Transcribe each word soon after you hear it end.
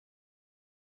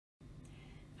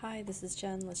Hi, this is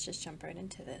Jen. Let's just jump right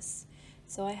into this.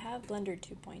 So I have Blender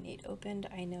 2.8 opened.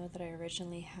 I know that I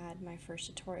originally had my first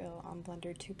tutorial on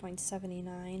Blender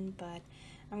 2.79, but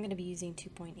I'm going to be using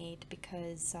 2.8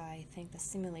 because I think the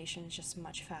simulation is just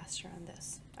much faster on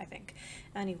this, I think.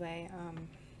 Anyway,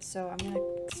 so I'm going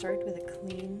to start with a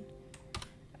clean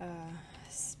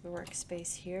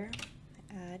workspace here,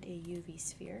 add a UV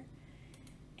sphere,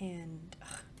 and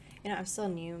you know, I'm still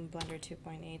new in Blender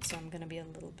 2.8, so I'm going to be a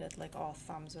little bit like all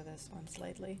thumbs with this one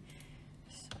slightly.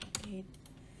 So 8, and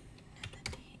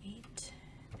then 8,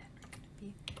 then we're going to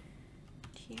be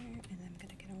here, and then I'm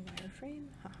going to get a wireframe.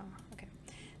 Haha, okay.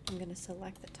 I'm going to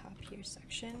select the top here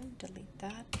section, delete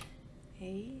that,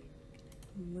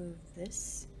 move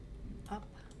this up,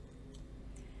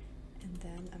 and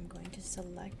then I'm going to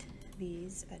select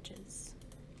these edges.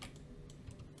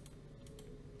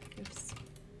 Oops.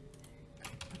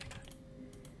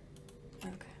 Okay,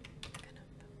 I'm gonna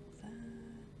pull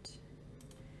that,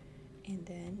 and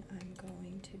then I'm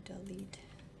going to delete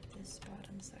this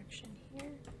bottom section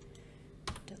here,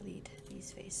 delete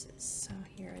these faces. So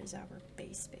here is our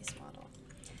base model.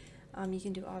 You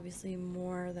can do obviously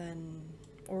more than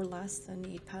or less than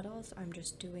 8 petals. I'm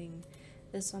just doing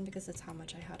this one because that's how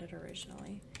much I had it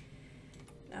originally.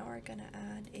 Now we're gonna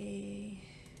add a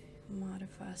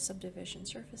subdivision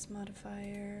surface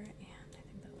modifier, and I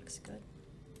think that looks good.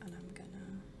 And I'm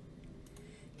gonna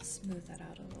smooth that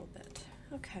out a little bit.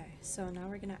 Okay, so now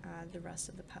we're gonna add the rest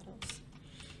of the petals.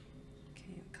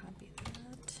 Okay, copy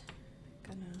that.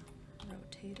 Gonna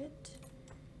rotate it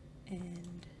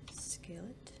and scale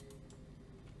it.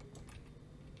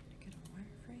 Get a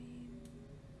wireframe.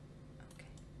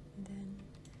 Okay, and then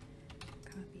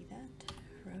copy that,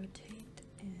 rotate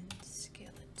and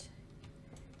scale it.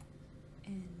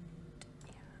 And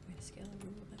yeah, I'm gonna scale it a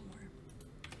little bit more.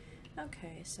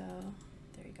 Okay, so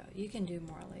there you go. You can do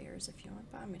more layers if you want,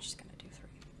 but I'm just gonna do 3.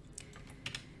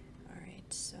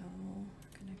 Alright, so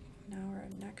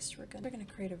we're gonna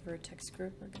create a vertex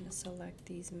group. We're gonna select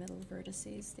these middle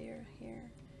vertices here,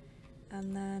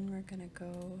 and then we're gonna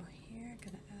go here,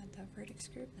 gonna add that vertex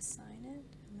group, assign it,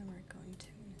 and then we're going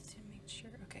to make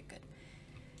sure, okay, good.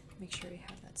 Make sure we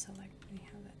have that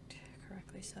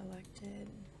correctly selected.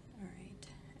 Alright,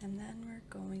 and then we're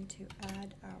going to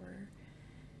add our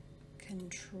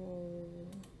control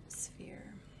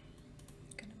sphere.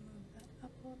 I'm gonna move that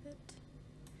up a little bit.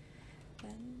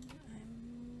 Then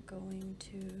I'm going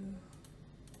to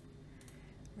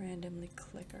randomly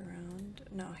click around.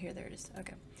 No, there it is.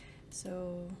 Okay,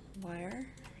 so wire.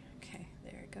 Okay,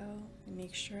 there you go.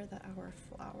 Make sure that our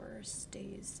flower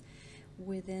stays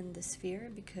within the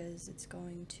sphere because it's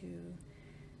going to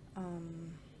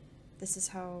this is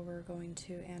how we're going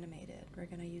to animate it. We're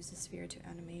going to use the sphere to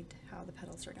animate how the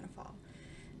petals are going to fall.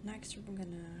 Next, we're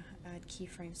going to add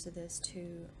keyframes to this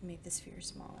to make the sphere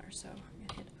smaller. So I'm going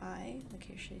to hit I,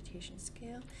 location, rotation,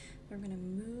 scale. We're going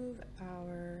to move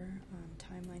our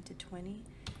timeline to 20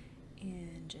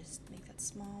 and just make that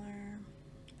smaller.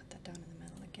 Put that down in the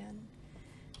middle again.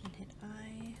 And hit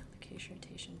I, location,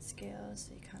 rotation, scale.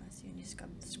 So you kind of see when you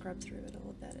scrub through it a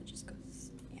little bit, it just goes,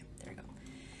 yeah, there you go.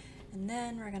 And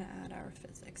then we're going to add our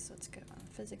physics. So let's go on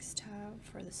the physics tab.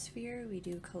 For the sphere, we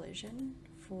do collision.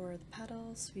 For the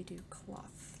petals, we do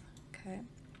cloth. Okay.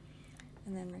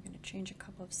 And then we're going to change a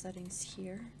couple of settings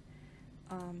here.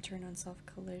 Turn on self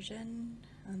collision.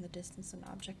 On the distance and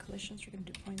object collisions, we're going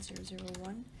to do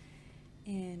 0.001.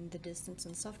 And the distance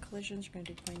and self collisions, we're going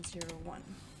to do 0.01.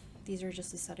 These are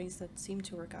just the settings that seem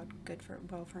to work out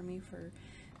well for me for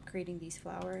creating these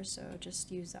flowers. So just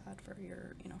use that for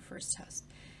your first test.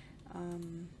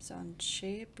 So on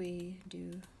shape, we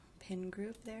do pin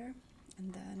group there,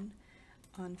 and then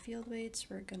on field weights,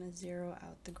 we're gonna zero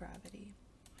out the gravity.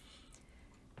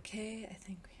 Okay, I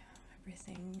think we have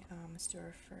everything. Let's do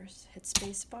our first. Hit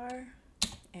space bar,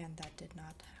 and that did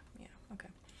not, yeah, okay.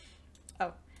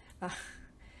 Oh,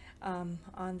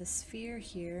 on the sphere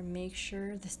here, make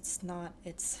sure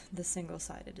it's the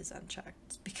single-sided is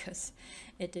unchecked because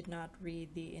it did not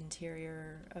read the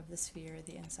interior of the sphere,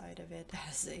 the inside of it,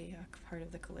 as a part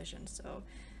of the collision. So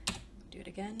do it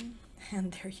again,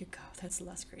 and there you go. That's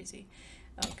less crazy.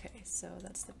 Okay, so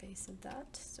that's the base of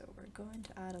that. So we're going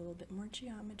to add a little bit more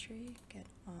geometry. Get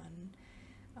on,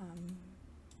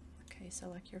 okay,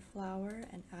 select your flower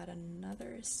and add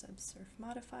another subsurf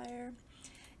modifier.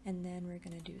 And then we're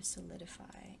going to do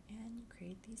solidify and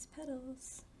create these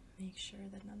petals. Make sure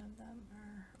that none of them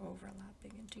are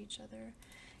overlapping into each other.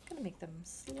 I'm going to make them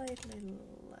slightly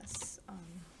less,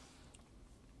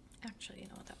 actually, you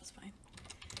know what, that was fine.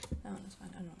 That one was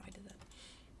fine, I don't know why I did that.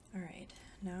 Alright,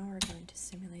 now we're going to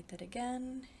simulate that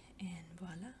again, and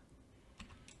voila.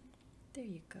 There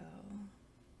you go.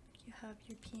 You have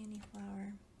your peony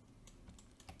flower.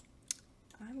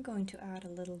 I'm going to add a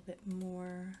little bit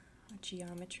more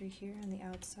geometry here on the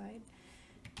outside,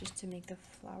 just to make the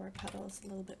flower petals a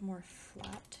little bit more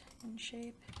flat in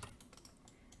shape.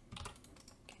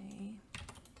 Okay.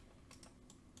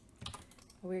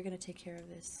 We're going to take care of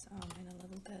this in a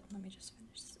little bit. Let me just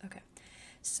finish this. Okay.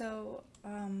 So,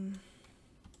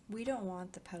 we don't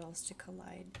want the petals to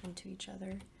collide into each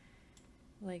other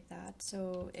like that.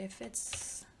 So if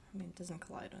it's, I mean, it doesn't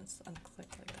collide when it's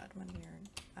unclicked like that when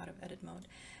you're out of edit mode.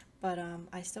 But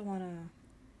I still want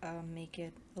to make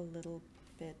it a little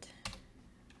bit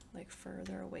like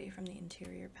further away from the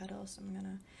interior petals. So I'm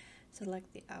gonna select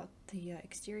the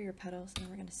exterior petals, and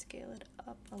we're gonna scale it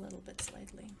up a little bit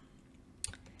slightly.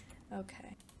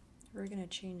 Okay, we're gonna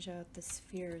change out the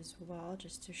sphere as well,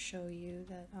 just to show you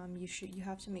that you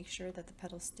have to make sure that the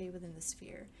petals stay within the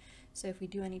sphere. So if we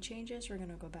do any changes, we're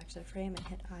gonna go back to the frame and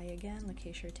hit I again,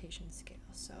 location, rotation, scale.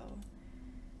 So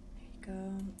there you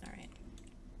go. All right,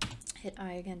 hit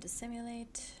I again to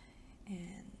simulate,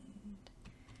 and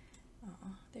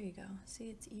oh, there you go. See,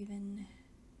 it's even.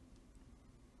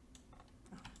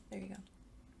 Oh, there you go.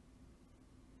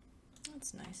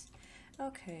 That's nice.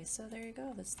 Okay, so there you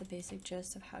go. That's the basic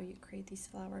gist of how you create these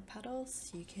flower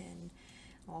petals. You can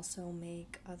also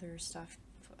make other stuff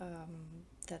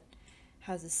that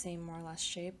has the same more or less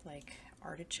shape, like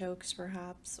artichokes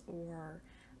perhaps, or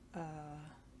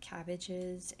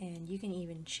cabbages, and you can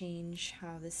even change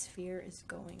how the sphere is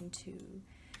going to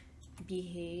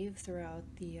behave throughout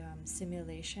the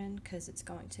simulation, because it's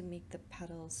going to make the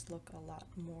petals look a lot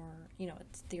more, you know,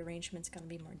 the arrangement's going to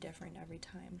be more different every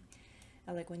time.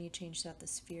 Like when you change out the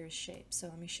sphere's shape. So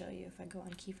let me show you. If I go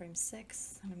on keyframe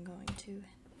 6, and I'm going to,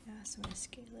 so I'm going to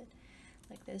scale it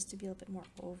like this to be a little bit more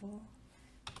oval.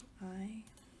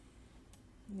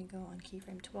 Let me go on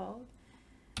keyframe 12,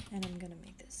 and I'm going to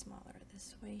make this smaller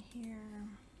this way here.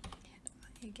 Hit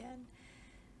I again.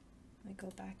 Let me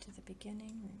go back to the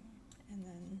beginning, and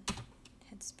then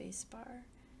hit spacebar.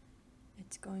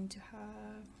 It's going to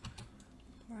have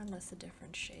more or less a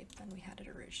different shape than we had it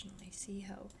originally. See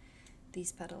how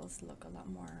these petals look a lot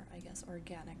more, I guess,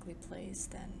 organically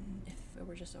placed than if it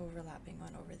were just overlapping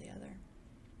one over the other.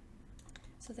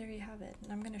 So there you have it.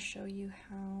 And I'm going to show you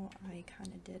how I kind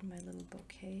of did my little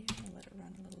bouquet. I'm going to let it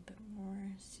run a little bit more,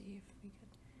 see if we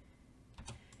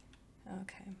could.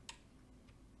 Okay.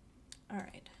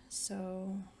 Alright,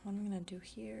 so what I'm going to do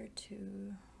here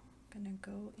I'm going to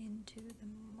go into the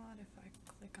mod. If I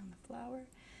click on the flower,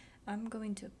 I'm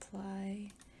going to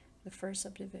apply the first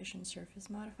subdivision surface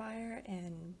modifier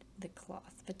and the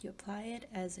cloth, but you apply it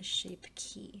as a shape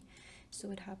key. So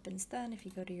what happens then, if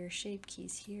you go to your shape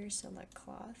keys here, select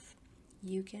cloth,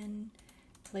 you can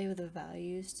play with the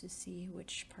values to see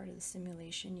which part of the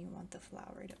simulation you want the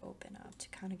flower to open up, to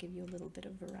kind of give you a little bit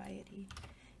of variety.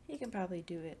 You can probably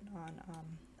do it on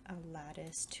a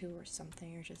lattice too or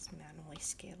something, or just manually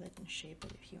scale it and shape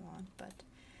it if you want, but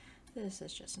this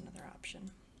is just another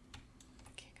option.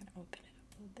 Okay, I'm gonna open it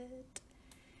a little bit,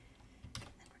 and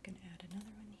then we're going to add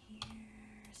another one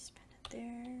here, spin it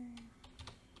there.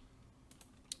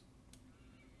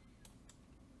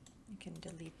 You can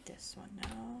delete this one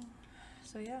now.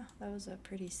 So yeah, that was a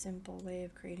pretty simple way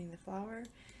of creating the flower.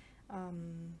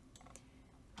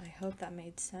 I hope that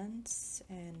made sense,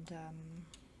 and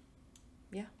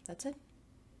yeah, that's it.